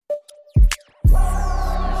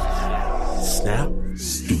Snap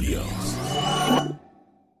Studios.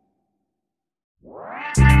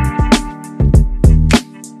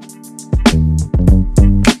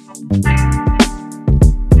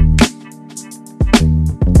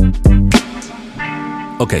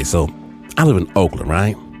 Okay, so I live in Oakland,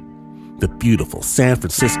 right? The beautiful San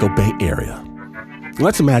Francisco Bay Area.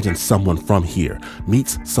 Let's imagine someone from here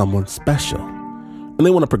meets someone special, and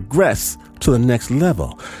they want to progress to the next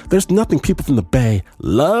level. There's nothing people from the Bay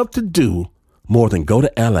love to do more than go to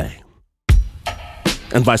LA.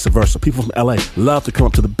 And vice versa. People from LA love to come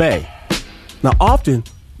up to the Bay. Now, often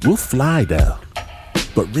we'll fly down,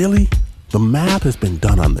 but really, the math has been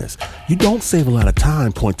done on this. You don't save a lot of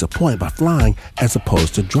time point to point by flying as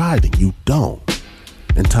opposed to driving. You don't.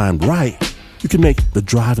 And timed right, you can make the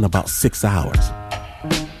drive in about 6 hours.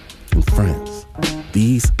 And friends,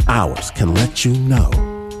 these hours can let you know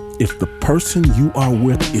if the person you are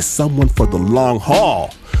with is someone for the long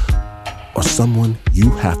haul or someone you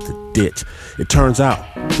have to ditch. It turns out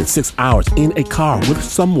that 6 hours in a car with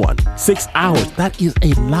someone, 6 hours, that is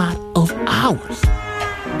a lot of hours.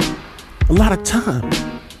 A lot of time.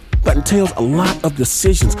 That entails a lot of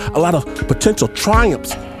decisions, a lot of potential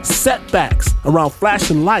triumphs, setbacks around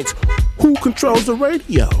flashing lights. Who controls the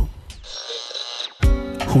radio?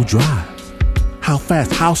 Who drives? How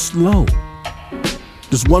fast? How slow?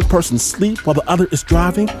 Does one person sleep while the other is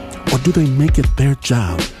driving? Or do they make it their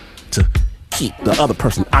job to keep the other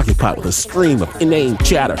person occupied with a stream of inane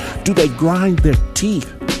chatter? Do they grind their teeth?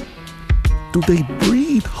 Do they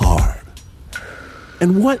breathe hard?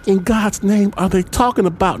 And what in God's name are they talking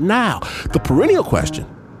about now? The perennial question.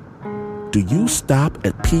 Do you stop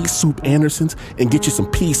at Pea Soup Anderson's and get you some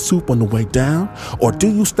pea soup on the way down? Or do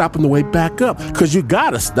you stop on the way back up? Because you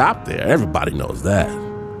gotta stop there. Everybody knows that.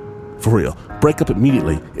 For real, break up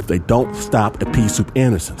immediately if they don't stop at Pea Soup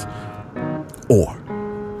Anderson's. Or,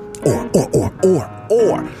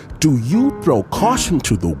 do you throw caution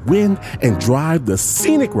to the wind and drive the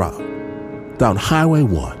scenic route down Highway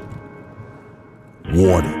 1?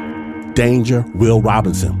 Warning, danger, Will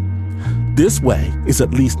Robinson. This way is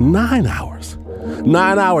at least 9 hours.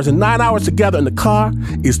 9 hours and 9 hours together in the car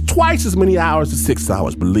is twice as many hours as 6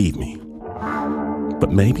 hours, believe me.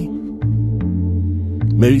 But maybe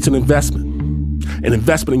it's an investment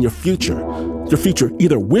in your future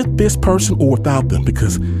either with this person or without them,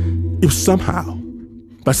 because if somehow,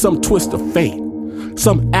 by some twist of fate,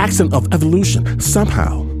 some accident of evolution,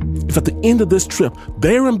 somehow, if at the end of this trip,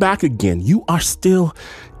 there and back again, you are still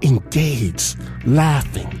engaged,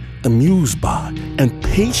 laughing, amused by, and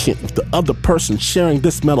patient with the other person sharing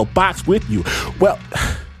this metal box with you, well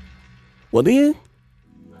then,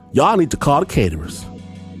 y'all need to call the caterers.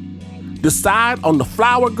 Decide on the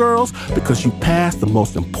flower girls because you passed the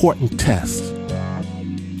most important test.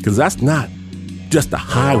 Because that's not just a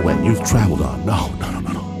highway you've traveled on. No.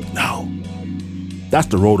 That's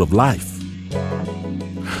the road of life.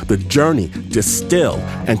 The journey distilled.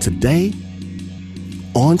 And today,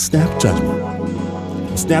 on Snap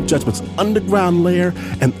Judgment, Snap Judgment's underground lair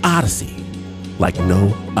and odyssey like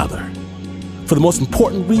no other. For the most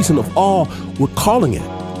important reason of all, we're calling it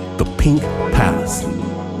the Pink Palace.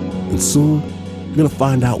 And soon, you're going to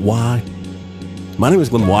find out why. My name is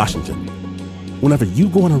Glenn Washington. Whenever you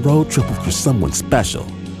go on a road trip with someone special,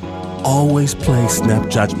 always play Snap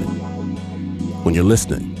Judgment when you're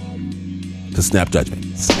listening to Snap Judgment.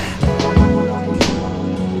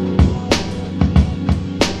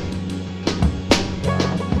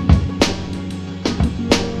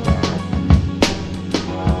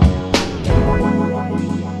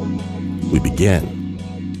 We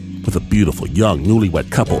begin with a beautiful, young, newlywed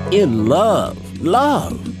couple in love,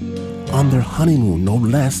 on their honeymoon, no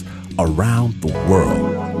less, around the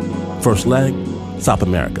world. First leg, South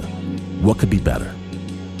America. What could be better?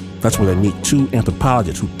 That's where they meet two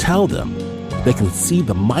anthropologists who tell them they can see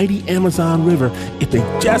the mighty Amazon River if they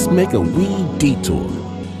just make a wee detour.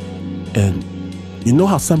 And you know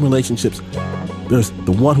how some relationships, there's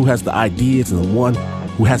the one who has the ideas and the one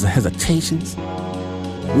who has the hesitations?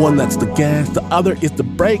 One that's the gas, the other is the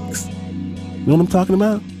brakes. You know what I'm talking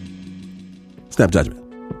about? Snap Judgment.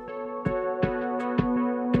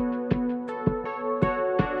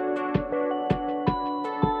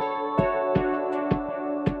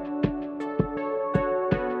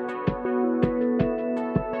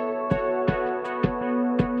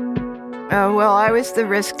 Well, I was the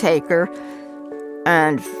risk taker,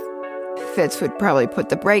 and Fitz would probably put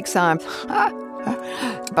the brakes on,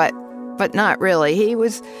 but not really. He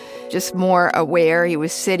was just more aware. He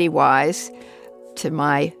was city-wise to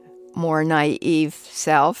my more naive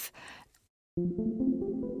self.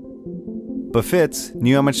 But Fitz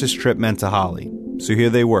knew how much this trip meant to Holly, so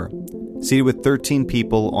here they were, seated with 13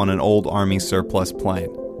 people on an old Army surplus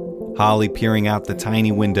plane, Holly peering out the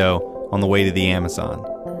tiny window on the way to the Amazon.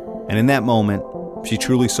 And in that moment, she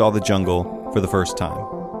truly saw the jungle for the first time.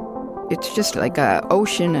 It's just like an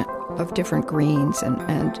ocean of different greens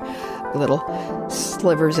and little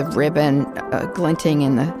slivers of ribbon glinting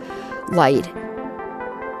in the light.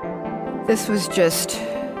 This was just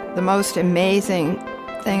the most amazing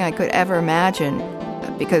thing I could ever imagine,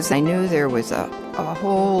 because I knew there was a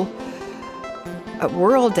whole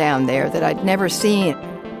world down there that I'd never seen.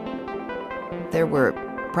 There were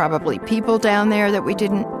probably people down there that we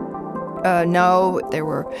didn't know. There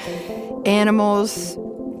were animals,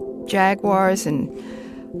 jaguars and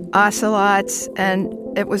ocelots, and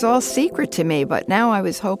it was all secret to me, but now I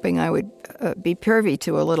was hoping I would be privy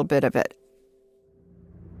to a little bit of it.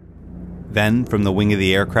 Then, from the wing of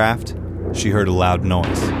the aircraft, she heard a loud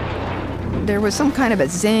noise. There was some kind of a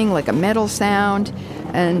zing, like a metal sound,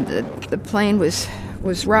 and the plane was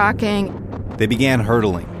rocking. They began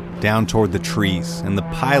hurtling down toward the trees, and the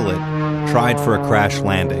pilot tried for a crash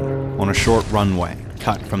landing on a short runway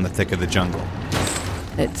cut from the thick of the jungle.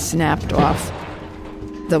 It snapped off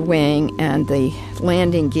the wing and the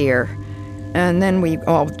landing gear, and then we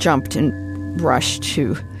all jumped and rushed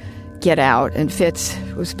to get out, and Fitz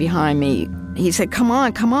was behind me. He said, come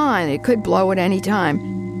on, it could blow at any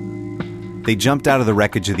time. They jumped out of the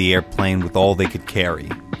wreckage of the airplane with all they could carry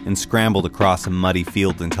and scrambled across a muddy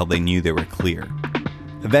field until they knew they were clear.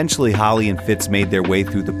 Eventually, Holly and Fitz made their way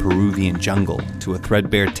through the Peruvian jungle to a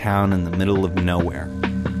threadbare town in the middle of nowhere.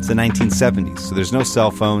 It's the 1970s, so there's no cell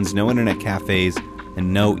phones, no internet cafes,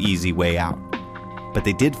 and no easy way out. But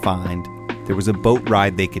they did find there was a boat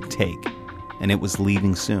ride they could take, and it was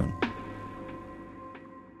leaving soon.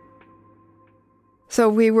 So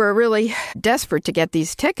we were really desperate to get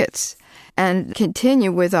these tickets and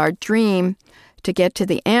continue with our dream to get to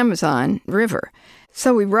the Amazon River.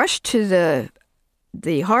 So we rushed to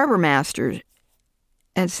the harbor master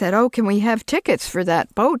and said, oh, can we have tickets for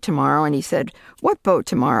that boat tomorrow? And he said, what boat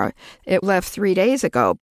tomorrow? It left 3 days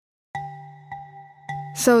ago.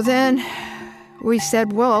 So then we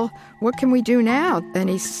said, well, what can we do now? And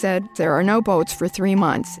he said, there are no boats for 3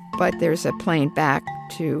 months, but there's a plane back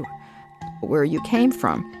to where you came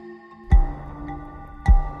from.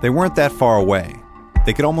 They weren't that far away.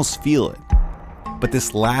 They could almost feel it. But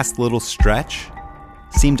this last little stretch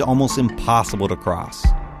seemed almost impossible to cross.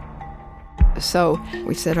 So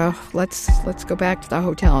we said, oh, let's go back to the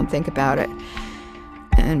hotel and think about it.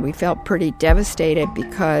 And we felt pretty devastated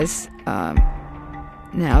because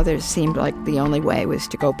now there seemed like the only way was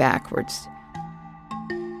to go backwards.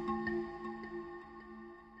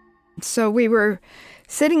 So we were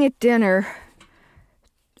sitting at dinner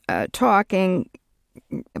talking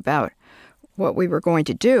about what we were going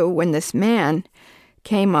to do when this man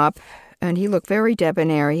came up, and he looked very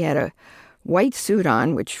debonair. He had a white suit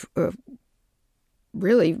on, which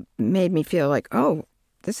really made me feel like, oh,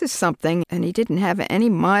 this is something. And he didn't have any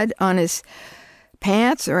mud on his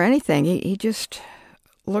pants or anything. He just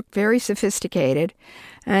looked very sophisticated.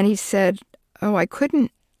 And he said, oh, I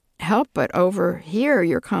couldn't help but overhear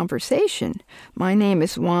your conversation. My name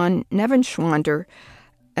is Juan Nevenschwander,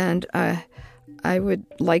 and I would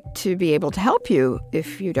like to be able to help you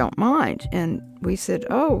if you don't mind. And we said,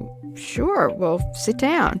 oh, sure, well, sit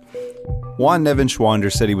down. Juan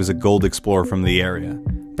Nevenschwander said he was a gold explorer from the area,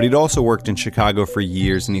 but he'd also worked in Chicago for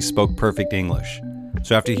years and he spoke perfect English.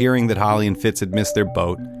 So after hearing that Holly and Fitz had missed their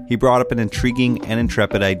boat, he brought up an intriguing and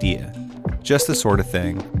intrepid idea. Just the sort of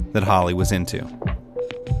thing that Holly was into.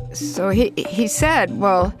 So he said,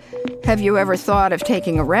 well, have you ever thought of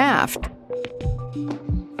taking a raft?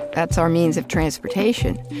 That's our means of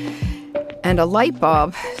transportation. And a light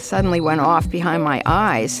bulb suddenly went off behind my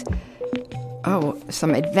eyes. Oh,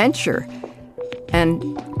 some adventure. And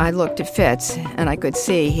I looked at Fitz, and I could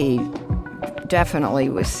see he definitely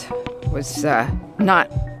was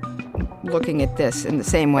not looking at this in the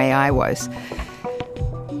same way I was.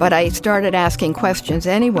 But I started asking questions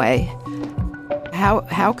anyway.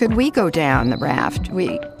 How could we go down the raft?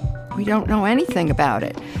 We don't know anything about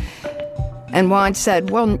it. And Juan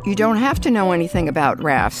said, well, you don't have to know anything about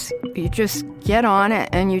rafts. You just get on it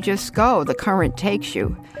and you just go. The current takes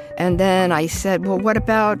you. And then I said, well, what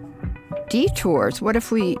about detours? What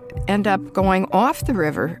if we end up going off the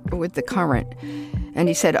river with the current? And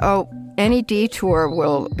he said, oh, any detour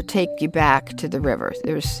will take you back to the river.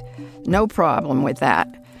 There's no problem with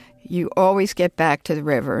that. You always get back to the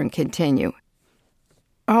river and continue.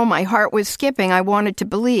 Oh, my heart was skipping. I wanted to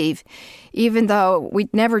believe, even though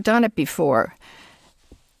we'd never done it before.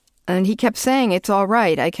 And he kept saying, it's all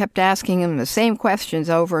right. I kept asking him the same questions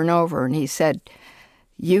over and over, and he said,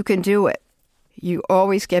 You can do it. You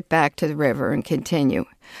always get back to the river and continue.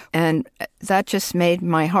 And that just made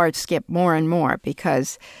my heart skip more and more,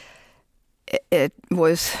 because it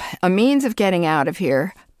was a means of getting out of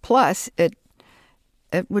here, plus it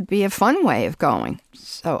would be a fun way of going.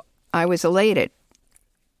 So I was elated.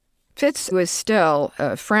 Fitz was still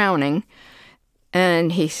frowning,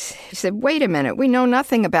 and he said, "Wait a minute, we know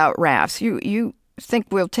nothing about rafts. You think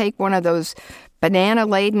we'll take one of those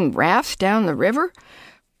banana-laden rafts down the river?"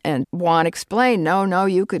 And Juan explained, no,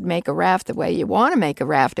 you could make a raft the way you want to make a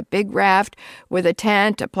raft. A big raft with a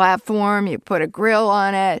tent, a platform, you put a grill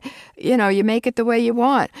on it. You make it the way you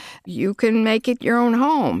want. You can make it your own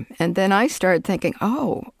home. And then I started thinking,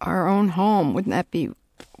 our own home, wouldn't that be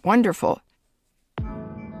wonderful?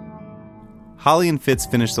 Holly and Fitz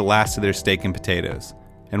finished the last of their steak and potatoes,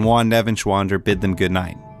 and Juan Nevenschwander bid them good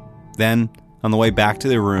night. Then, on the way back to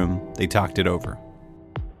their room, they talked it over.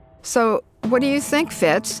 So, what do you think,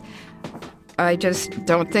 Fitz? I just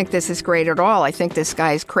don't think this is great at all. I think this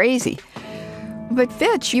guy's crazy. But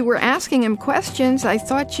Fitz, you were asking him questions. I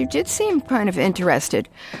thought you did seem kind of interested.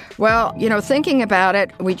 Well, thinking about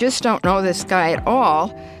it, we just don't know this guy at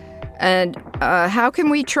all. And how can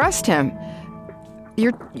we trust him?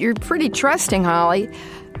 You're pretty trusting, Holly.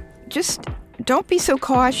 Just don't be so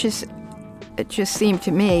cautious. It just seemed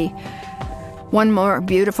to me one more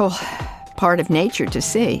beautiful part of nature to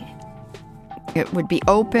see. It would be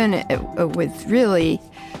open with really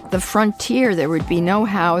the frontier. There would be no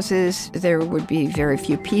houses. There would be very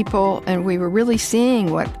few people. And we were really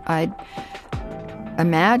seeing what I'd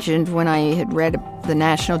imagined when I had read the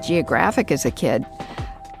National Geographic as a kid.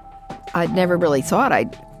 I'd never really thought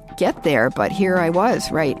I'd get there, but here I was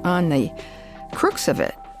right on the crux of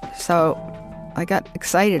it. So I got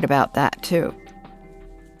excited about that too.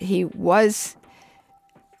 He was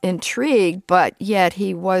intrigued, but yet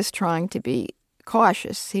he was trying to be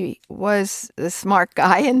cautious. He was the smart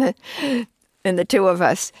guy in the two of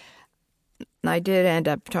us. I did end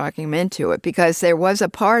up talking him into it, because there was a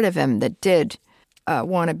part of him that did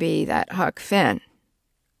want to be that Huck Finn,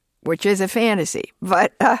 which is a fantasy,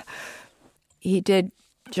 but he did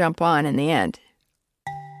jump on in the end.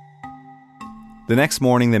 The next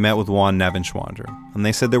morning, they met with Juan Nevenschwander, and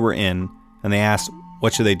they said they were in, and they asked,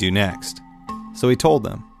 what should they do next? So he told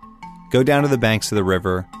them, go down to the banks of the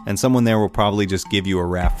river, and someone there will probably just give you a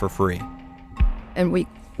raft for free. And we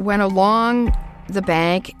went along the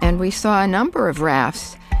bank, and we saw a number of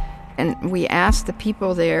rafts. And we asked the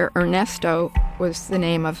people there, Ernesto was the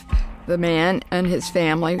name of the man and his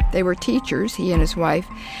family. They were teachers, he and his wife.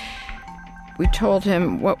 We told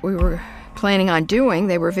him what we were planning on doing.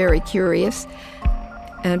 They were very curious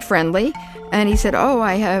and friendly. And he said,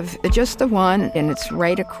 I have just the one, and it's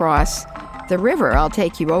right across the river. I'll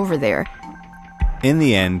take you over there. In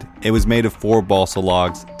the end, it was made of 4 balsa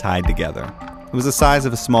logs tied together. It was the size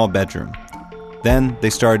of a small bedroom. Then they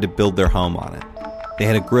started to build their home on it. They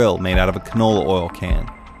had a grill made out of a canola oil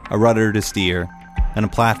can, a rudder to steer, and a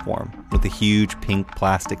platform with a huge pink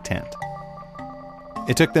plastic tent.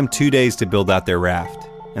 It took them 2 days to build out their raft,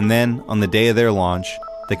 and then, on the day of their launch,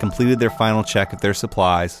 they completed their final check of their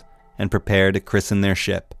supplies and prepared to christen their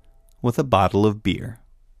ship with a bottle of beer.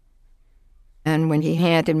 And when he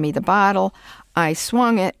handed me the bottle, I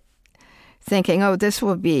swung it, thinking, this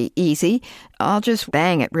will be easy. I'll just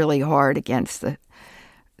bang it really hard against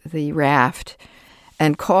the raft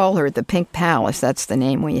and call her the Pink Palace. That's the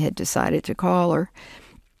name we had decided to call her.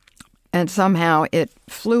 And somehow it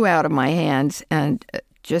flew out of my hands and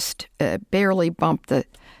just barely bumped the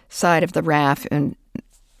side of the raft and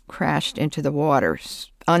crashed into the water,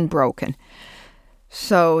 unbroken.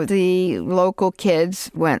 So the local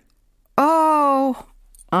kids went, "Oh,"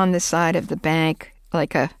 on the side of the bank,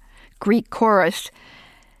 like a Greek chorus.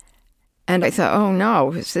 And I thought, oh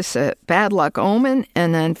no, is this a bad luck omen?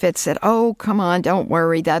 And then Fitz said, "Oh, come on, don't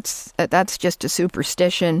worry. That's just a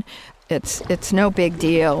superstition. It's no big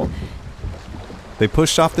deal." They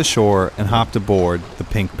pushed off the shore and hopped aboard the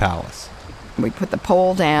Pink Palace. We put the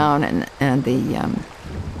pole down and the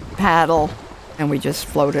paddle, and we just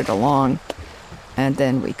floated along, and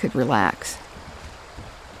then we could relax.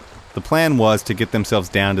 The plan was to get themselves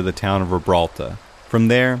down to the town of Gibraltar. From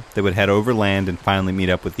there, they would head overland and finally meet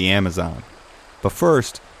up with the Amazon. But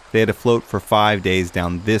first, they had to float for 5 days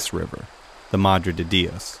down this river, the Madre de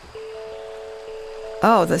Dios.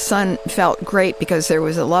 The sun felt great because there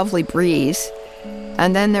was a lovely breeze,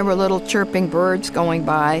 and then there were little chirping birds going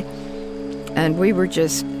by, and we were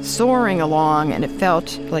just soaring along, and it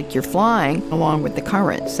felt like you're flying along with the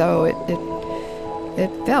current, so it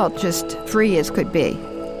felt just free as could be.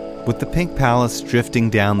 With the Pink Palace drifting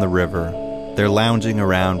down the river, they're lounging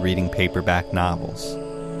around reading paperback novels.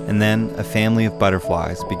 And then a family of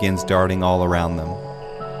butterflies begins darting all around them.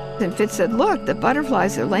 And Fitz said, "Look, the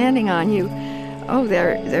butterflies are landing on you." Oh,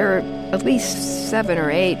 there are at least 7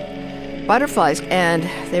 or 8 butterflies, and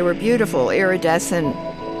they were beautiful, iridescent,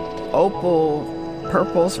 opal,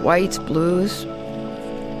 purples, whites, blues.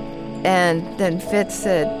 And then Fitz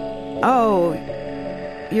said, "Oh,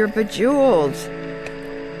 you're bejeweled."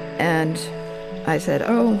 And I said,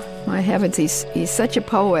 "Oh, my heavens, he's such a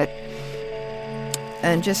poet."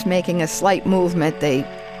 And just making a slight movement, they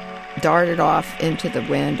darted off into the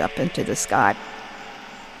wind, up into the sky.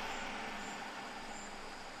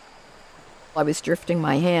 I was drifting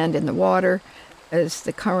my hand in the water as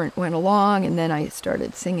the current went along, and then I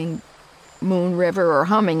started singing Moon River, or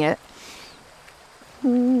humming it.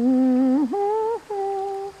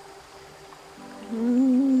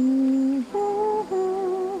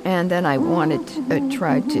 And then I wanted to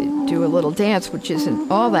try to do a little dance, which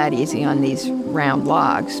isn't all that easy on these round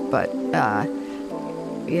logs, but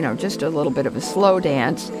just a little bit of a slow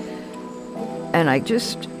dance. And I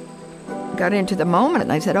just got into the moment,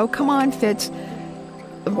 and I said, "Oh, come on, Fitz,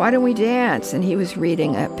 why don't we dance?" And he was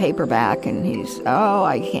reading a paperback, and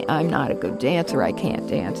I'm not a good dancer, I can't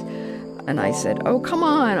dance. And I said, "Oh, come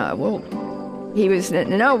on, he was,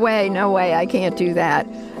 no way, I can't do that.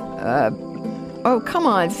 Oh, come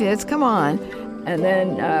on, Fitz, come on." And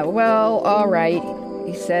then, all right,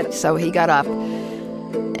 he said. So he got up,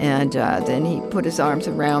 and then he put his arms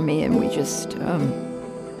around me, and we just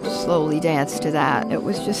slowly danced to that. It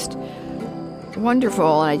was just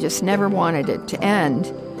wonderful, and I just never wanted it to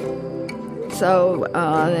end. So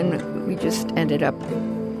then we just ended up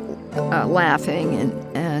laughing,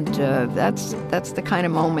 and that's the kind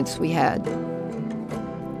of moments we had.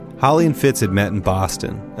 Holly and Fitz had met in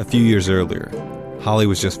Boston a few years earlier. Holly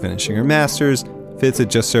was just finishing her master's. Fitz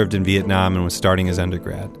had just served in Vietnam and was starting his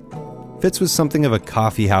undergrad. Fitz was something of a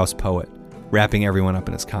coffee house poet, wrapping everyone up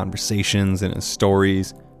in his conversations and his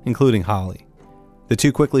stories, including Holly. The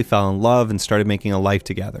two quickly fell in love and started making a life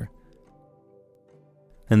together.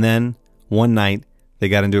 And then, one night, they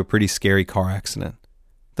got into a pretty scary car accident.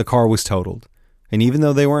 The car was totaled, and even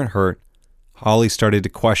though they weren't hurt, Holly started to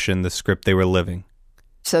question the script they were living.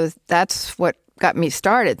 So that's what got me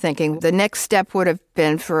started thinking the next step would have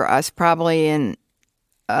been for us probably in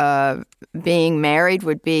being married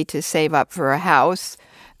would be to save up for a house.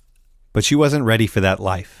 But she wasn't ready for that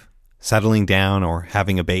life, settling down or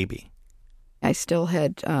having a baby. I still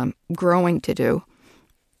had growing to do.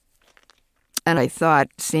 And I thought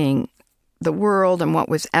seeing the world and what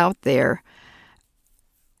was out there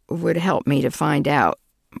would help me to find out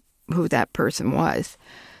who that person was.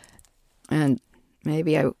 And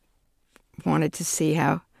maybe I wanted to see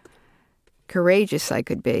how courageous I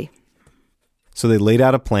could be. So they laid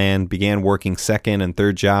out a plan, began working second and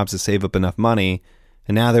third jobs to save up enough money,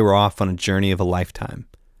 and now they were off on a journey of a lifetime,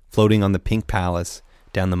 floating on the Pink Palace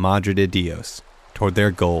down the Madre de Dios toward their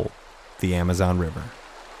goal, the Amazon River.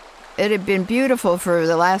 It had been beautiful for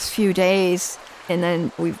the last few days, and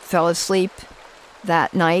then we fell asleep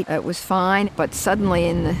that night. It was fine, but suddenly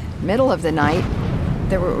in the middle of the night,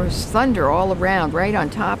 there was thunder all around, right on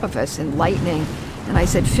top of us, and lightning. And I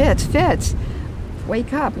said, Fitz,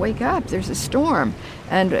 wake up, there's a storm.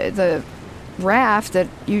 And the raft that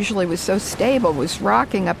usually was so stable was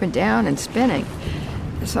rocking up and down and spinning.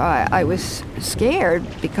 So I was scared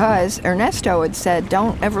because Ernesto had said,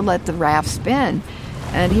 don't ever let the raft spin.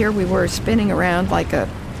 And here we were spinning around like a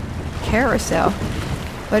carousel.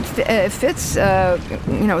 But Fitz,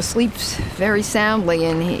 sleeps very soundly,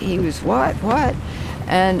 and he was, what?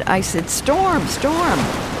 And I said, storm.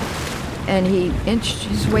 And he inched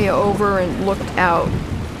his way over and looked out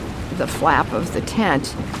the flap of the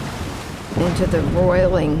tent into the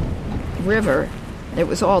roiling river. It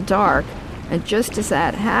was all dark. And just as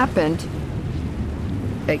that happened,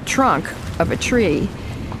 a trunk of a tree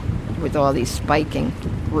with all these spiking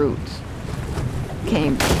roots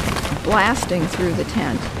came blasting through the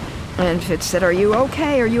tent. And Fitz said, Are you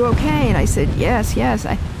okay? And I said, yes,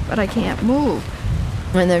 but I can't move.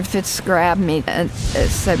 And then Fitz grabbed me and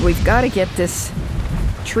said, we've got to get this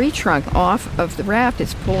tree trunk off of the raft.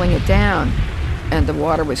 It's pulling it down. And the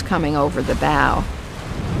water was coming over the bow.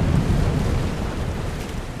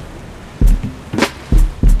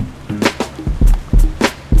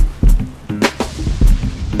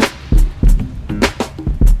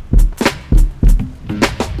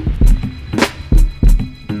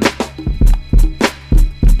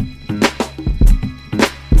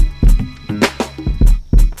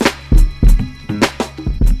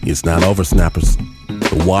 It's not over, snappers.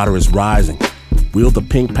 The water is rising. Will the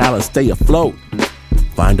Pink Palace stay afloat?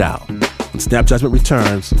 Find out when Snap Judgment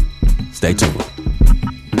returns. Stay tuned.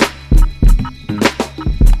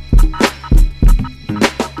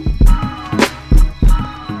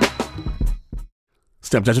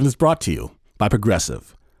 Snap Judgment is brought to you by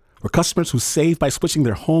Progressive, where customers who save by switching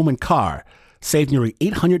their home and car save nearly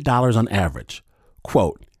 $800 on average.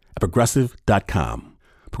 Quote at Progressive.com.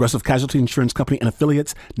 Progressive Casualty Insurance Company and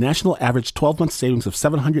affiliates, national average 12-month savings of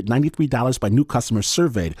 $793 by new customers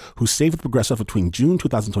surveyed who saved with Progressive between June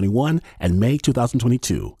 2021 and May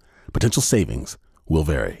 2022. Potential savings will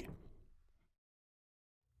vary.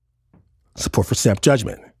 Support for Snap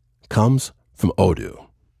Judgment comes from Odoo.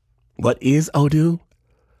 What is Odoo?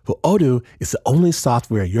 Well, Odoo is the only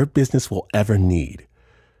software your business will ever need.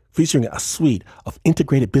 Featuring a suite of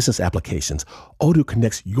integrated business applications, Odoo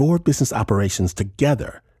connects your business operations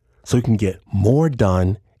together so you can get more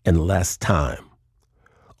done in less time.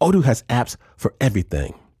 Odoo has apps for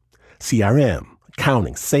everything: CRM,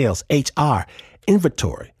 accounting, sales, HR,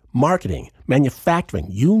 inventory, marketing, manufacturing,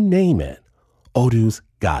 you name it. Odoo's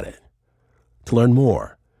got it. To learn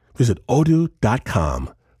more, visit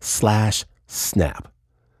odoo.com/snap.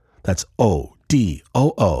 That's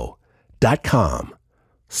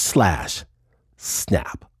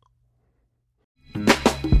odoo.com/snap.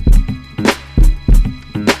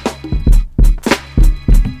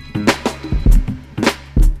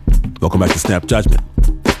 Welcome back to Snap Judgment,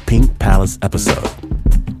 Pink Palace episode.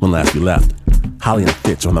 When last we left, Holly and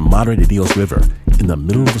Fitz are on the moderated Eels River in the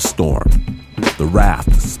middle of a storm. The raft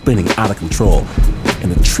is spinning out of control,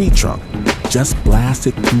 and the tree trunk just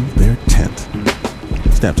blasted through their tent.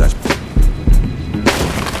 Snap Judgment.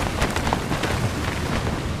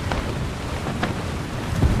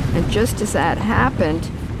 And just as that happened,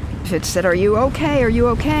 Fitz said, "Are you okay? Are you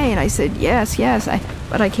okay?" And I said, yes,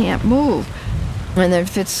 but I can't move. And then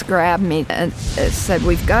Fitz grabbed me and said,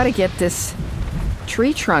 "We've got to get this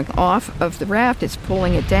tree trunk off of the raft. It's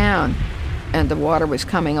pulling it down." And the water was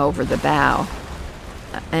coming over the bow.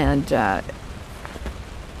 And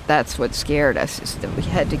that's what scared us, is that we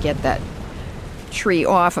had to get that tree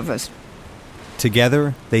off of us.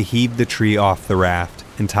 Together, they heaved the tree off the raft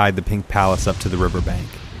and tied the Pink Palace up to the riverbank.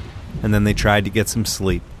 And then they tried to get some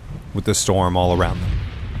sleep with the storm all around them.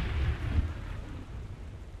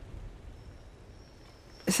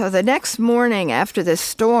 So the next morning after this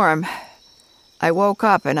storm, I woke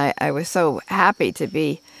up and I was so happy to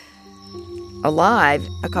be alive.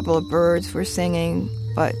 A couple of birds were singing,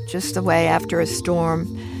 but just the way after a storm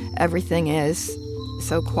everything is,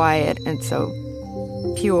 so quiet and so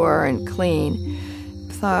pure and clean.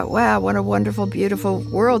 I thought, wow, what a wonderful, beautiful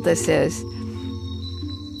world this is.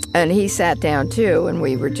 And he sat down too, and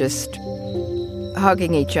we were just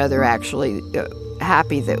hugging each other, actually,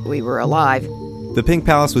 happy that we were alive. The Pink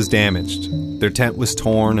Palace was damaged. Their tent was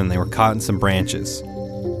torn and they were caught in some branches.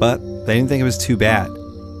 But they didn't think it was too bad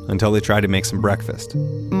until they tried to make some breakfast.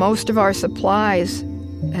 Most of our supplies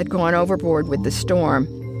had gone overboard with the storm.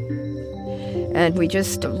 And we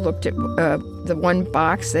just looked at the one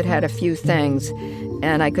box that had a few things.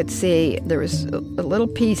 And I could see there was a little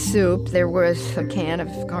pea soup. There was a can of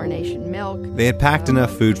carnation milk. They had packed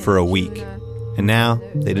enough food for a week. And now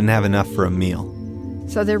they didn't have enough for a meal.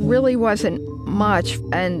 So there really wasn't much,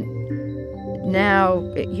 and now,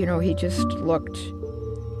 he just looked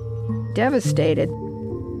devastated.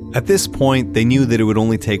 At this point, they knew that it would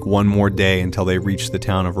only take one more day until they reached the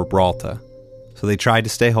town of Ribralta, so they tried to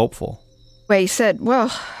stay hopeful. He said, well,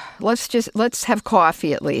 let's have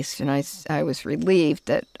coffee at least, and I was relieved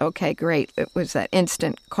that, okay, great, it was that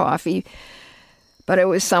instant coffee, but it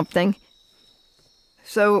was something.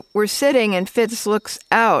 So we're sitting, and Fitz looks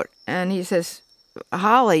out, and he says,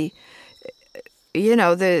 "Holly,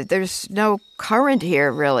 there's no current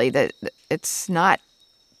here, really. That it's not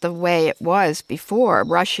the way it was before,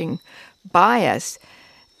 rushing by us."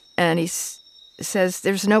 And he says,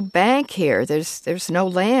 "There's no bank here. There's no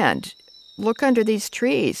land. Look under these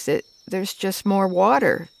trees. There's just more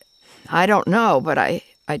water. I don't know, but I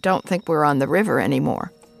don't think we're on the river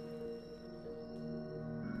anymore."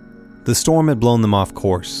 The storm had blown them off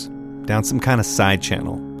course, down some kind of side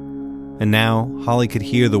channel. And now, Holly could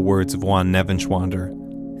hear the words of Juan Nevenschwander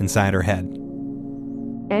inside her head.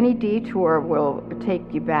 "Any detour will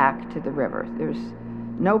take you back to the river. There's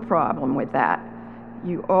no problem with that.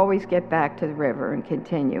 You always get back to the river and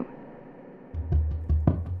continue."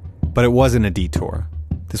 But it wasn't a detour.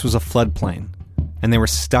 This was a floodplain, and they were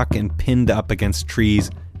stuck and pinned up against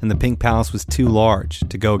trees, and the Pink Palace was too large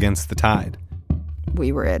to go against the tide.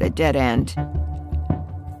 We were at a dead end,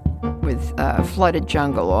 with flooded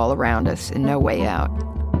jungle all around us and no way out.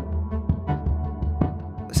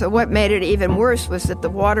 So what made it even worse was that the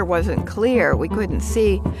water wasn't clear. We couldn't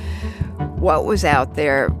see what was out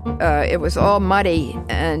there. It was all muddy,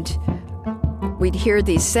 and we'd hear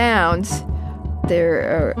these sounds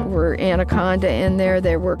There were anaconda in there.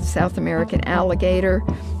 There were South American alligator,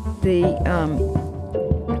 the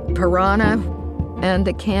piranha, and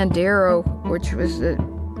the candero, which was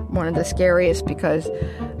one of the scariest because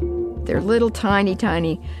they're little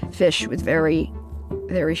tiny fish with very,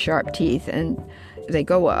 very sharp teeth, and they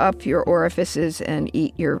go up your orifices and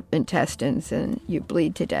eat your intestines, and you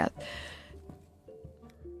bleed to death.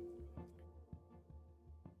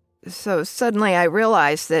 So suddenly I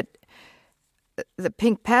realized that the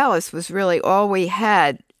Pink Palace was really all we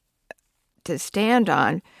had to stand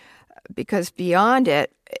on, because beyond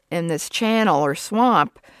it, in this channel or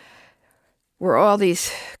swamp, were all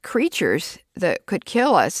these creatures that could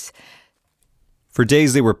kill us. For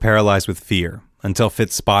days they were paralyzed with fear, until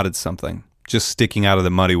Fitz spotted something, just sticking out of the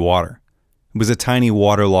muddy water. It was a tiny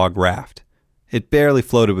waterlogged raft. It barely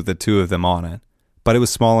floated with the two of them on it, but it was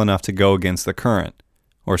small enough to go against the current,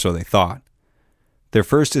 or so they thought. Their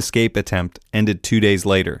first escape attempt ended 2 days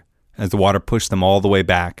later, as the water pushed them all the way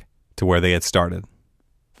back to where they had started.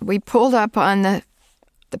 We pulled up on the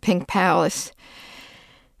Pink Palace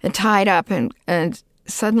and tied up, and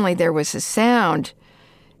suddenly there was a sound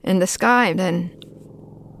in the sky. Then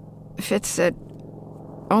Fitz said,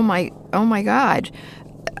 oh my God,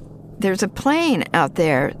 there's a plane out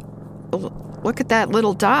there. Look at that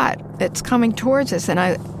little dot. It's coming towards us. And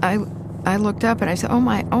I looked up and I said, oh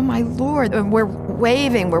my Lord, and we're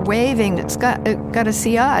waving. It's got to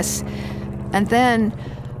see us. And then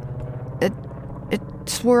it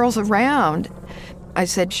swirls around. I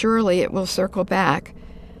said, surely it will circle back.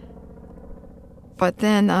 But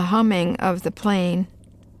then the humming of the plane,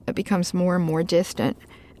 it becomes more and more distant.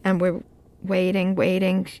 And we're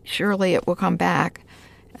waiting, surely it will come back.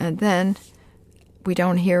 And then we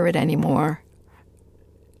don't hear it anymore.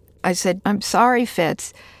 I said, I'm sorry,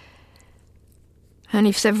 Fitz. And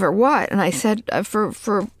he said, for what? And I said,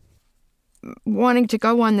 for wanting to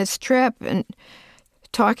go on this trip and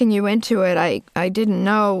talking you into it. I didn't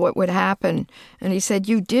know what would happen. And he said,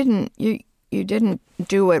 you didn't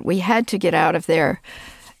do it. We had to get out of there.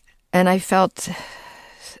 And I felt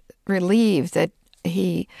relieved that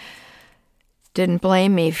he didn't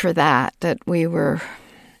blame me for that we were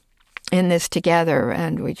in this together,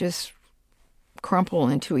 and we just crumple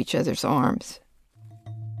into each other's arms.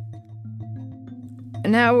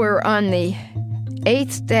 Now we're on the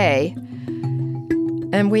 8th day,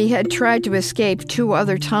 and we had tried to escape 2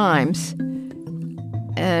 other times,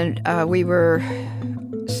 and we were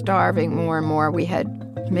starving more and more. We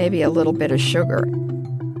had maybe a little bit of sugar.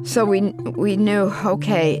 So we knew,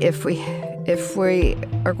 okay, if we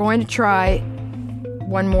are going to try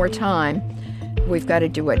one more time, we've got to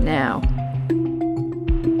do it now.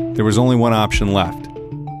 There was only one option left: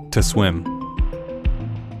 to swim.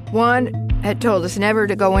 One had told us never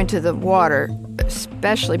to go into the water,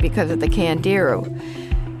 especially because of the candiru.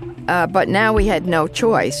 But now we had no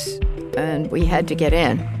choice, and we had to get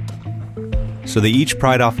in. So they each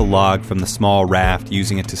pried off a log from the small raft,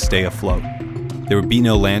 using it to stay afloat. There would be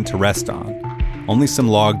no land to rest on, only some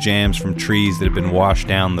log jams from trees that had been washed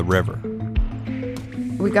down the river.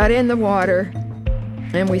 We got in the water,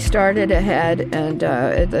 and we started ahead, and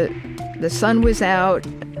the sun was out,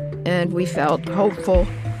 and we felt hopeful.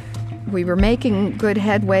 We were making good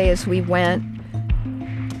headway as we went.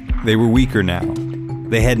 They were weaker now.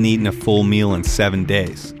 They hadn't eaten a full meal in 7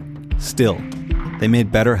 days. Still, they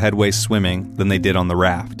made better headway swimming than they did on the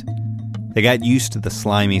raft. They got used to the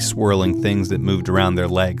slimy, swirling things that moved around their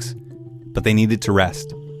legs, but they needed to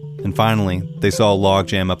rest. And finally, they saw a log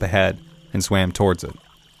jam up ahead and swam towards it.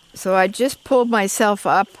 So I just pulled myself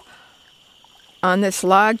up on this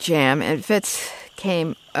log jam, and Fitz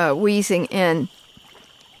came wheezing in,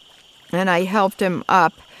 and I helped him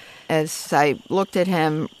up as I looked at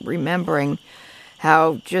him, remembering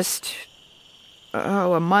how just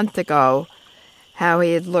a month ago, how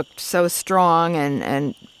he had looked so strong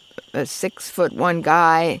and a 6'1"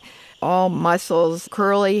 guy, all muscles,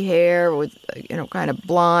 curly hair with, kind of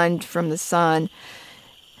blonde from the sun.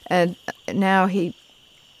 And now he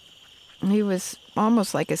was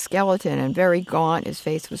almost like a skeleton and very gaunt. His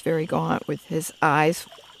face was very gaunt with his eyes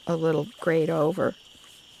a little grayed over.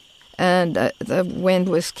 And the wind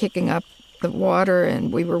was kicking up the water,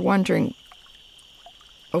 and we were wondering,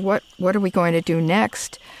 what are we going to do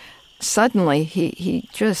next? Suddenly, he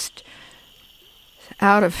just,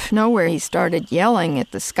 out of nowhere, he started yelling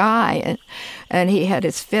at the sky, and he had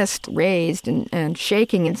his fist raised and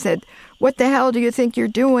shaking and said, "What the hell do you think you're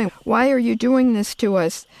doing? Why are you doing this to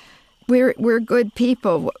us? We're good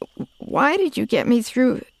people. Why did you get me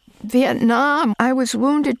through Vietnam? I was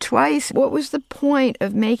wounded twice. What was the point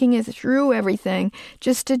of making it through everything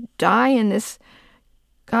just to die in this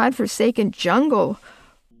godforsaken jungle.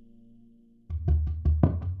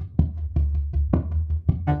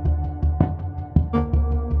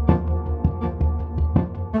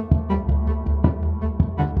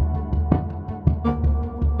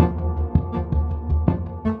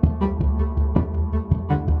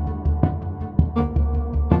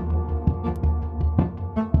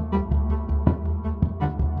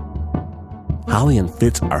 Holly and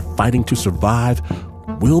Fitz are fighting to survive.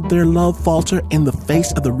 Will their love falter in the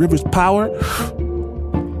face of the river's power?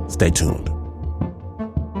 Stay tuned.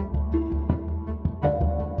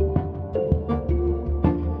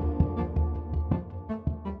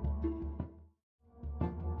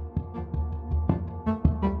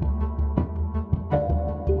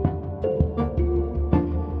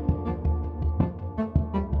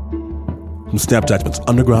 From Snap Judgment's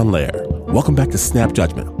underground lair, welcome back to Snap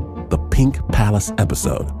Judgment, the Pink Palace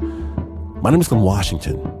episode. My name is Glenn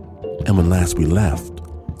Washington, and when last we left,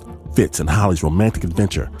 Fitz and Holly's romantic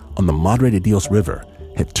adventure on the Madre de Dios River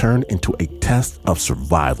had turned into a test of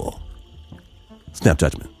survival. Snap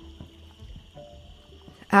Judgment.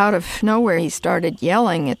 Out of nowhere, he started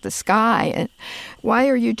yelling at the sky, and why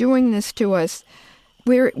are you doing this to us?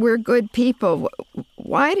 We're good people.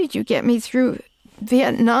 Why did you get me through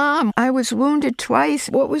Vietnam? I was wounded twice.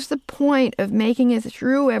 What was the point of making it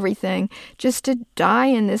through everything just to die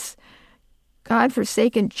in this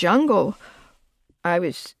godforsaken jungle? I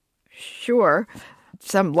was sure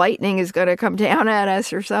some lightning is going to come down at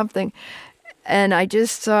us or something. And I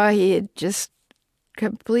just saw he had just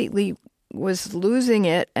completely was losing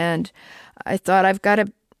it. And I thought, I've got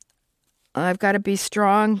to be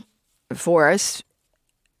strong for us,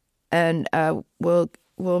 and we'll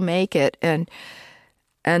make it. And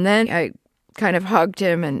then I kind of hugged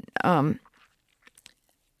him, and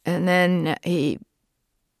then he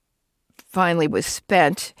finally was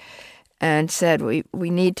spent and said, we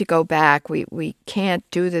need to go back. We can't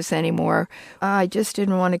do this anymore. I just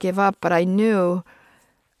didn't want to give up, but I knew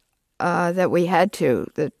that we had to,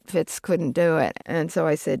 that Fitz couldn't do it. And so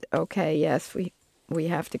I said, okay, yes, we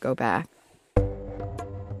have to go back.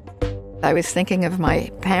 I was thinking of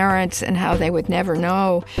my parents and how they would never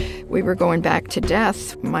know we were going back to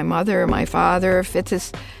death. My mother, my father,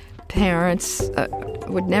 Fitz's parents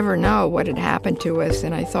would never know what had happened to us.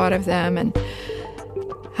 And I thought of them and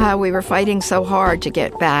how we were fighting so hard to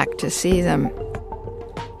get back to see them.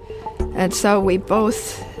 And so we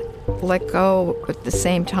both let go at the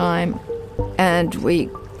same time, and we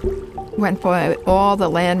went by all the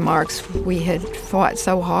landmarks we had fought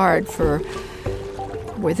so hard for.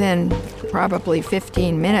 Within probably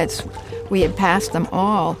 15 minutes, we had passed them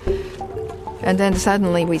all. And then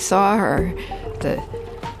suddenly we saw her, the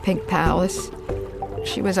Pink Palace.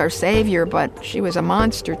 She was our savior, but she was a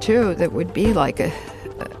monster too that would be like a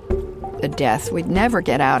death. We'd never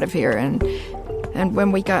get out of here. And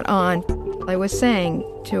when we got on, I was saying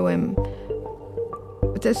to him,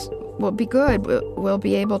 this will be good. We'll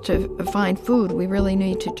be able to find food. We really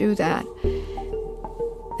need to do that.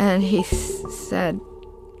 And he said,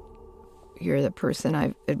 you're the person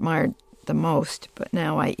I've admired the most, but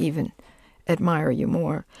now I even admire you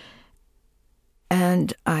more.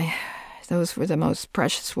 And those were the most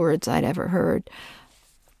precious words I'd ever heard.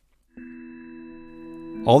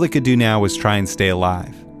 All they could do now was try and stay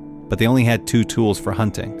alive, but they only had 2 tools for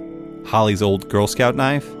hunting: Holly's old Girl Scout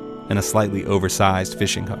knife and a slightly oversized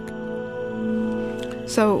fishing hook.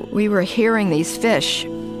 So we were hearing these fish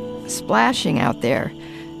splashing out there.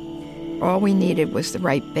 All we needed was the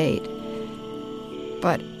right bait.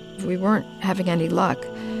 But we weren't having any luck.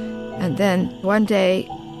 And then one day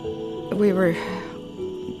we were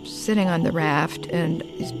sitting on the raft, and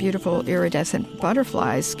these beautiful iridescent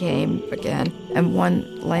butterflies came again, and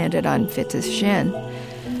one landed on Fitz's shin.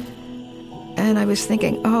 And I was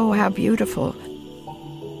thinking, oh, how beautiful.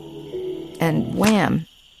 And wham,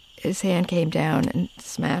 his hand came down and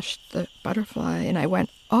smashed the butterfly, and I went,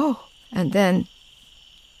 oh. And then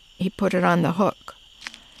he put it on the hook.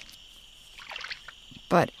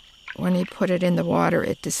 But when he put it in the water,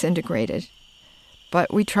 it disintegrated.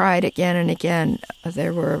 But we tried again and again.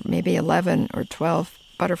 There were maybe 11 or 12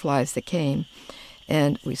 butterflies that came,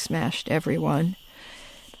 and we smashed every one.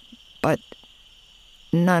 But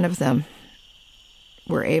none of them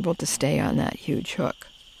were able to stay on that huge hook.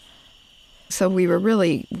 So we were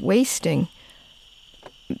really wasting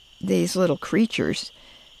these little creatures.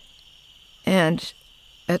 And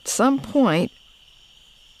at some point,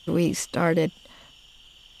 we started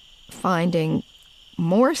finding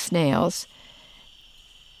more snails.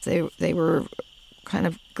 They were kind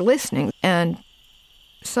of glistening, and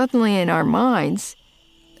suddenly in our minds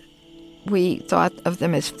we thought of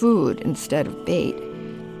them as food instead of bait.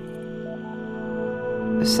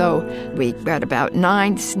 So we got about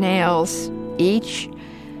 9 snails each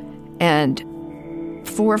and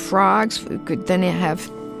 4 frogs. We could then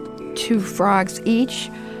have 2 frogs each.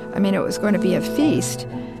 I mean, it was going to be a feast.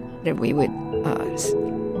 And we would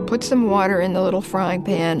put some water in the little frying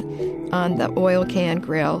pan on the oil can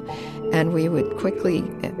grill, and we would quickly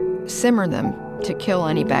simmer them to kill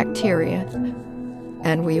any bacteria.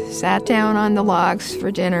 And we sat down on the logs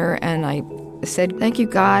for dinner, and I said, thank you,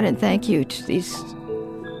 God, and thank you to these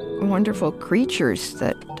wonderful creatures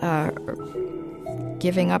that are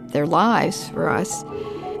giving up their lives for us.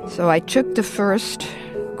 So I took the first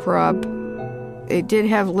grub. It did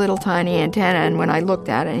have little tiny antenna, and when I looked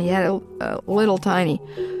at it, he had a little tiny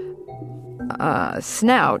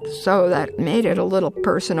snout, so that made it a little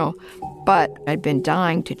personal, but I'd been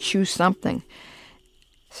dying to chew something.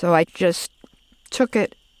 So I just took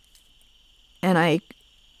it and I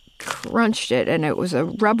crunched it, and it was a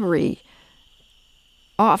rubbery,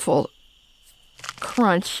 awful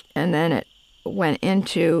crunch, and then it went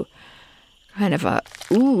into kind of a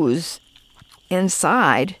ooze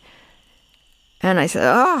inside. And I said,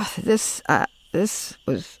 oh, this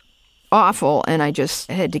was awful, and I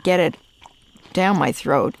just had to get it down my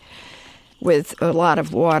throat with a lot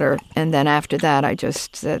of water. And then after that, I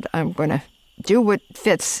just said, I'm going to do what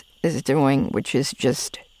Fitz is doing, which is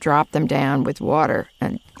just drop them down with water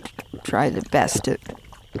and try the best to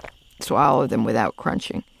swallow them without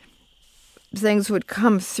crunching. Things would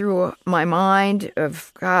come through my mind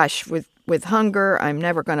of, gosh, with hunger, I'm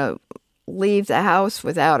never going to leave the house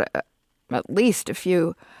without at least a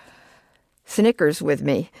few Snickers with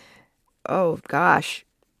me. Oh, gosh,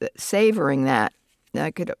 savoring that.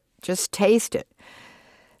 I could just taste it.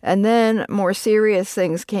 And then more serious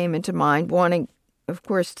things came into mind, wanting, of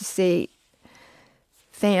course, to see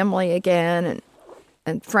family again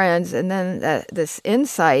and friends. And then this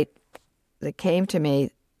insight that came to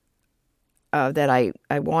me that I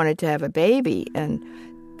wanted to have a baby, and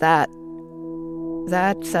that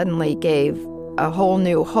suddenly gave a whole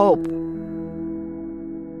new hope.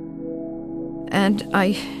 And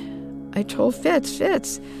I told Fitz,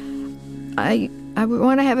 I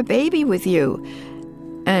want to have a baby with you.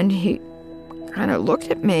 And he kind of looked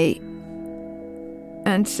at me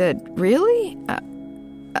and said, really?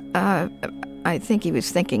 I think he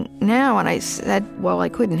was thinking now. And I said, well, I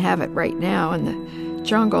couldn't have it right now in the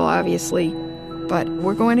jungle, obviously, but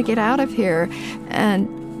we're going to get out of here, and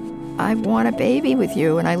I want a baby with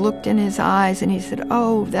you. And I looked in his eyes, and he said,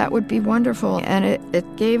 oh, that would be wonderful. And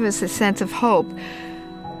it gave us a sense of hope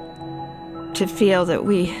to feel that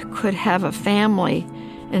we could have a family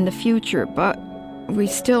in the future. But we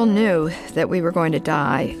still knew that we were going to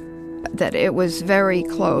die, that it was very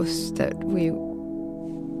close, that we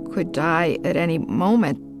could die at any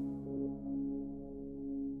moment.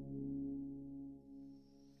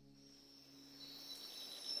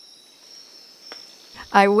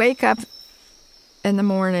 I wake up in the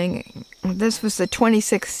morning. This was the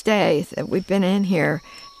 26th day that we'd been in here.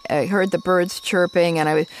 I heard the birds chirping, and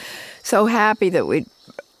I was so happy that we'd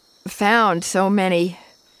found so many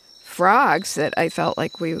frogs that I felt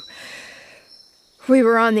like we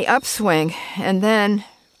were on the upswing. And then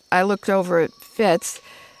I looked over at Fitz,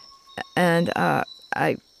 and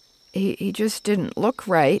he just didn't look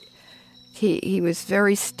right. He was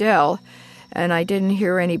very still, and I didn't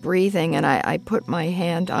hear any breathing, and I put my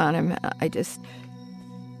hand on him. I just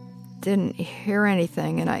didn't hear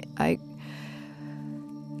anything, and I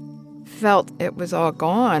felt it was all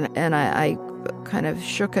gone, and I kind of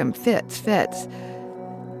shook him, Fitz,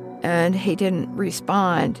 and he didn't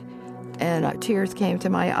respond, and tears came to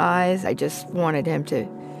my eyes. I just wanted him to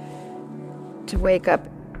wake up,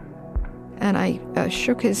 and I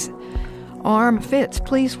shook his arm. Fitz,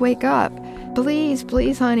 please wake up.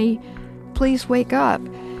 Please, honey, please wake up.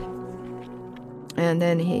 And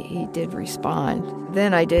then he did respond.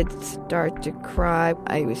 Then I did start to cry.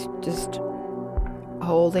 I was just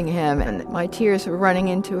holding him, and my tears were running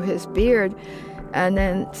into his beard. And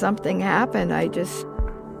then something happened. I just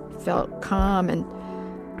felt calm,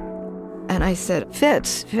 and I said,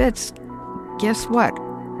 Fitz, guess what?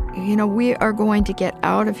 You know, we are going to get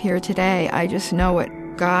out of here today. I just know what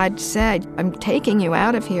God said. I'm taking you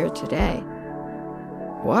out of here today.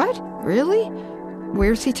 What? Really?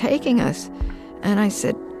 Where's he taking us? And I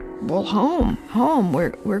said, well, home.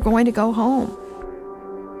 We're going to go home.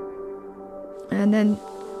 And then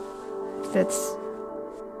Fitz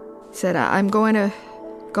said, I'm going to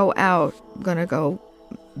go out. I'm going to go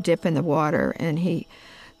dip in the water. And he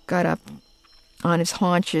got up on his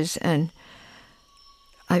haunches, and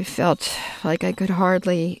I felt like I could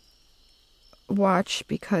hardly watch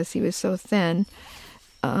because he was so thin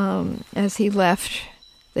as he left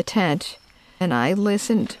the tent, and I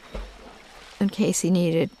listened in case he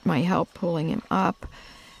needed my help pulling him up.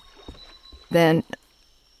 Then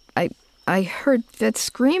I heard Fitz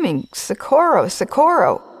screaming, "Socorro,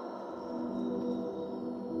 Socorro!"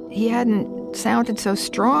 He hadn't sounded so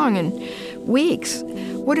strong in weeks.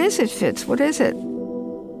 "What is it, Fitz? What is it?"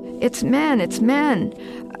 It's men.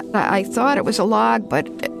 I thought it was a log, but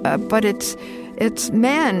it's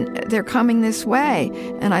men. They're coming this way.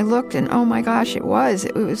 And I looked, and oh my gosh, it was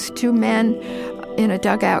 2 men in a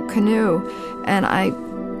dugout canoe. And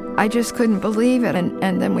I just couldn't believe it.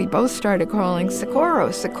 And then we both started calling,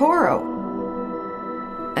 "Socorro, Socorro!"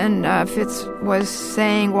 And Fitz was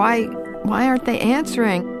saying, why aren't they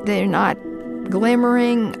answering? They're not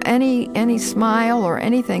glimmering any smile or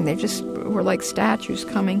anything. They just were like statues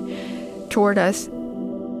coming toward us.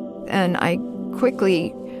 And I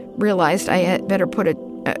quickly realized I had better put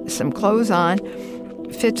some clothes on.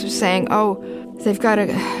 Fitz was saying, "Oh, they've got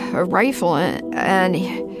a rifle," and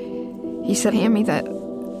he said, "Hand me that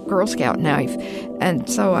Girl Scout knife." And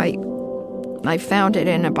so I found it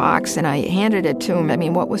in a box, and I handed it to him. I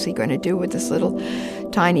mean, what was he going to do with this little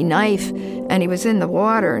tiny knife? And he was in the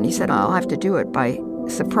water, and he said, "I'll have to do it by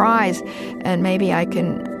surprise, and maybe I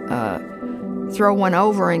can throw one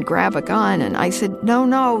over and grab a gun." And I said, no,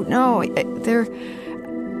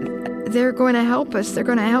 they're going to help us. They're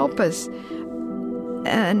going to help us.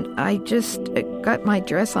 And I just got my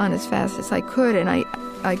dress on as fast as I could, and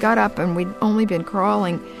I got up, and we'd only been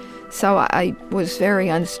crawling, so I was very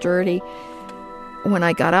unsturdy when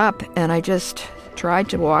I got up, and I just tried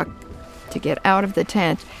to walk to get out of the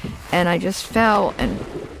tent, and I just fell and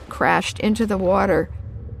crashed into the water.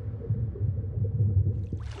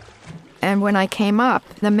 And when I came up,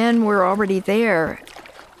 the men were already there.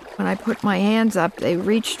 When I put my hands up, they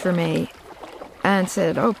reached for me and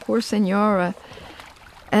said, "Oh, poor Senora."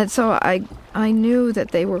 And so I knew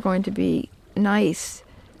that they were going to be nice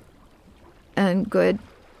and good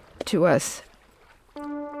to us.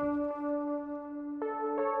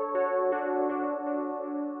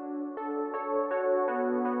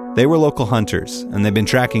 They were local hunters, and they'd been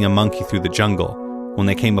tracking a monkey through the jungle when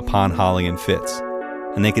they came upon Holly and Fitz,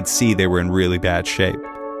 and they could see they were in really bad shape.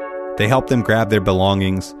 They helped them grab their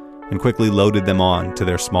belongings and quickly loaded them on to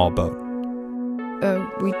their small boat.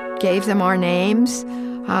 We gave them our names,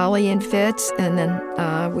 Holly and Fitz, and then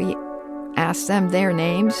we asked them their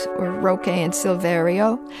names, were Roque and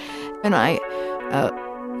Silverio. And I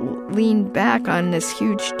leaned back on this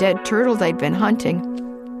huge dead turtle they'd been hunting,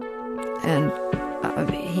 and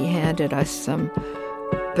he handed us some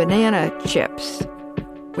banana chips,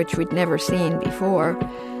 which we'd never seen before,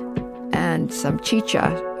 and some chicha,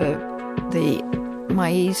 the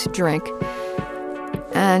maize drink.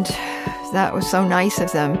 And that was so nice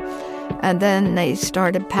of them. And then they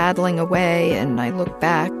started paddling away, and I looked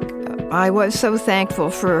back. I was so thankful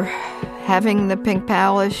for having the Pink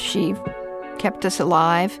Palace. She kept us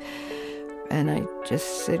alive. And I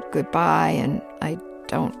just said goodbye, and I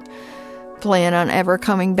don't plan on ever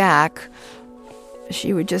coming back.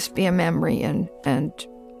 She would just be a memory, and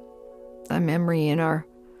a memory in our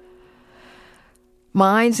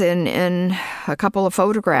minds and in a couple of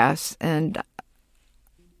photographs. And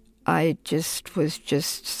I just was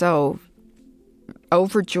just so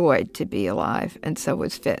overjoyed to be alive, and so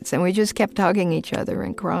was Fitz. And we just kept hugging each other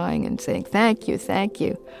and crying and saying, thank you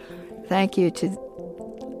to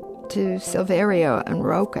Silverio and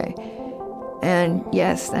Roque. And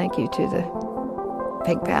yes, thank you to the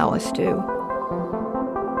Pink Palace, too.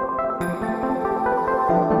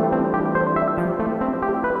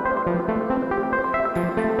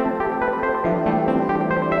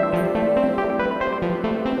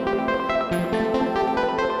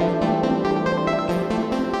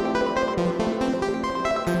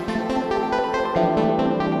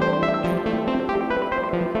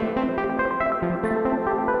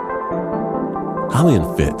 Holly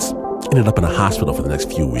and Fitz ended up in a hospital for the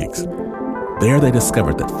next few weeks. There they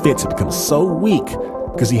discovered that Fitz had become so weak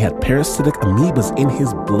because he had parasitic amoebas in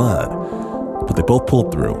his blood. But they both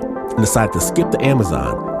pulled through and decided to skip the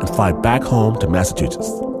Amazon and fly back home to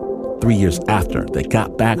Massachusetts. 3 years after they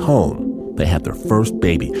got back home, they had their first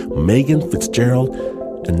baby, Megan Fitzgerald,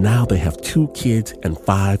 and now they have 2 kids and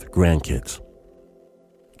 5 grandkids.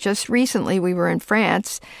 Just recently we were in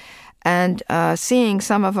France and seeing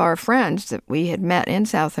some of our friends that we had met in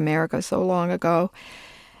South America so long ago.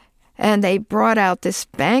 And they brought out this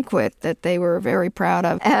banquet that they were very proud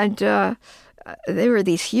of. And they were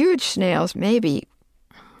these huge snails, maybe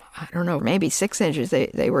 6 inches.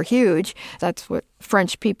 They were huge. That's what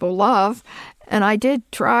French people love. And I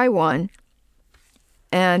did try one.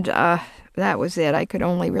 And that was it. I could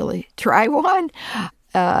only really try one.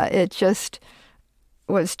 It just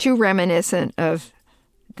was too reminiscent of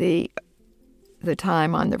the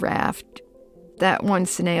time on the raft. That one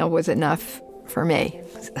snail was enough for me.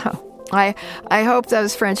 So I hope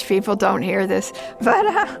those French people don't hear this, but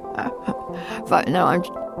no, I'm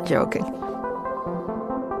joking.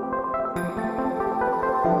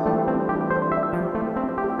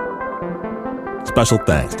 Special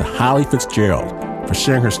thanks to Holly Fitzgerald for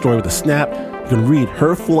sharing her story with the Snap. You can read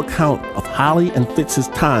her full account of Holly and Fitz's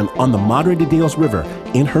time on the Madre de Dios River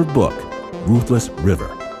in her book, Ruthless River.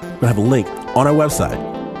 We'll have a link on our website,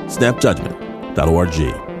 snapjudgment.org.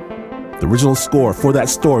 The original score for that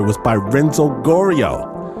story was by Renzo Gorio.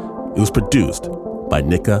 It was produced by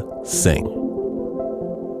Nika Singh.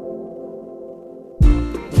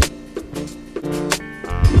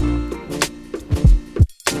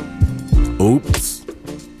 Oops,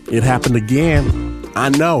 it happened again. I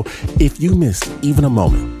know. If you missed even a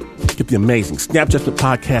moment, get the amazing Snap Judgment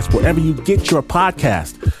podcast wherever you get your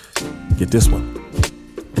podcast. Get this one.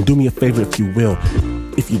 And do me a favor, if you will.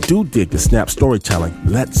 If you do dig the Snap storytelling,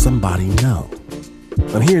 let somebody know.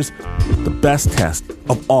 And here's the best test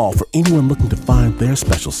of all for anyone looking to find their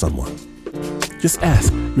special someone. Just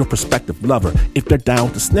ask your prospective lover if they're down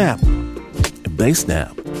with the Snap. If they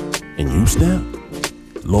snap and you snap,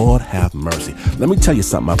 Lord have mercy. Let me tell you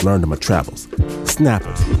something I've learned in my travels.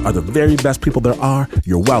 Snappers are the very best people there are.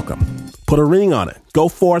 You're welcome. Put a ring on it. Go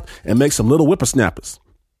forth and make some little whippersnappers.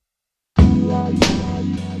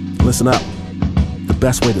 Listen up. The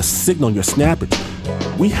best way to signal your snappage.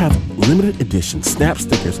 We have limited edition Snap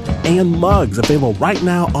stickers and mugs available right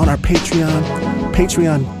now on our Patreon.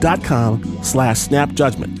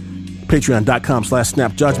 Patreon.com/snapjudgment.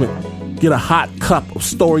 Patreon.com/snapjudgment. Get a hot cup of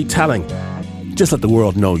storytelling. Just let the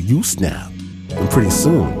world know you snap. And pretty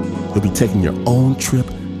soon, you'll be taking your own trip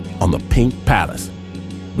on the Pink Palace.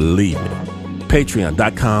 Believe me.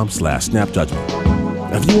 Patreon.com/snapjudgment.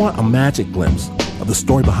 Now, if you want a magic glimpse of the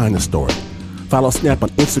story behind the story, follow Snap on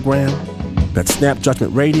Instagram. That's Snap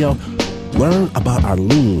Judgment Radio. Learn about our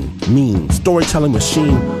lean, mean storytelling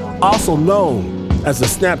machine, also known as the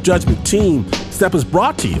Snap Judgment team. Snap is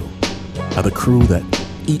brought to you by the crew that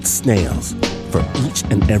eats snails for each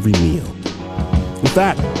and every meal. In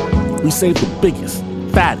fact, we saved the biggest,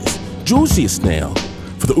 fattest, juiciest snail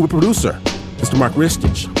for the Uber producer, Mr. Mark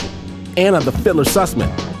Ristich, Anna the Fiddler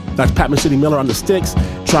Sussman, that's Pat City Miller on the sticks,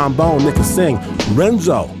 trombone Nika Singh,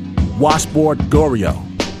 Renzo, washboard Gorio,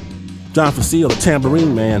 John Facile, the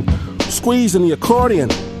tambourine man, Squeeze in the accordion,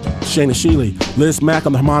 Shayna Shealy, Liz Mack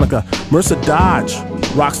on the harmonica, Marissa Dodge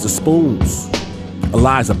rocks the spoons,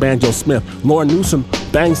 Eliza Banjo Smith, Lauren Newsom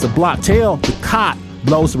bangs the block, Tail the cot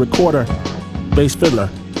blows the recorder, bass fiddler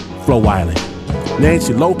Flo Wiley,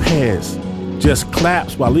 Nancy Lopez just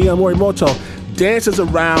claps while Leon Morimoto dances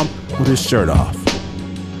around with his shirt off.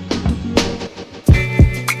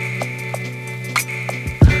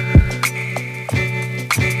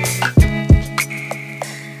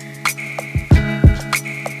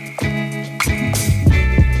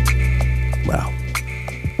 Well,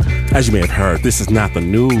 as you may have heard, this is not the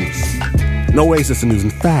news. No way is this the news. In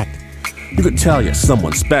fact, you could tell you're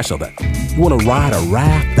someone special that you want to ride a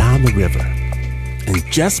raft down the river. And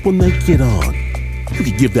just when they get on, you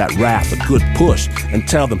could give that raft a good push and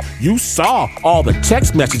tell them you saw all the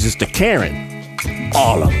text messages to Karen.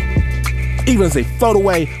 All of them. Even as they float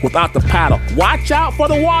away without the paddle. Watch out for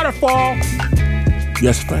the waterfall.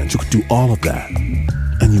 Yes, friends, you could do all of that.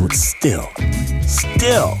 And you would still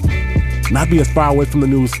not be as far away from the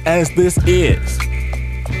news as this is.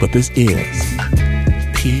 But this is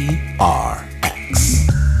PR.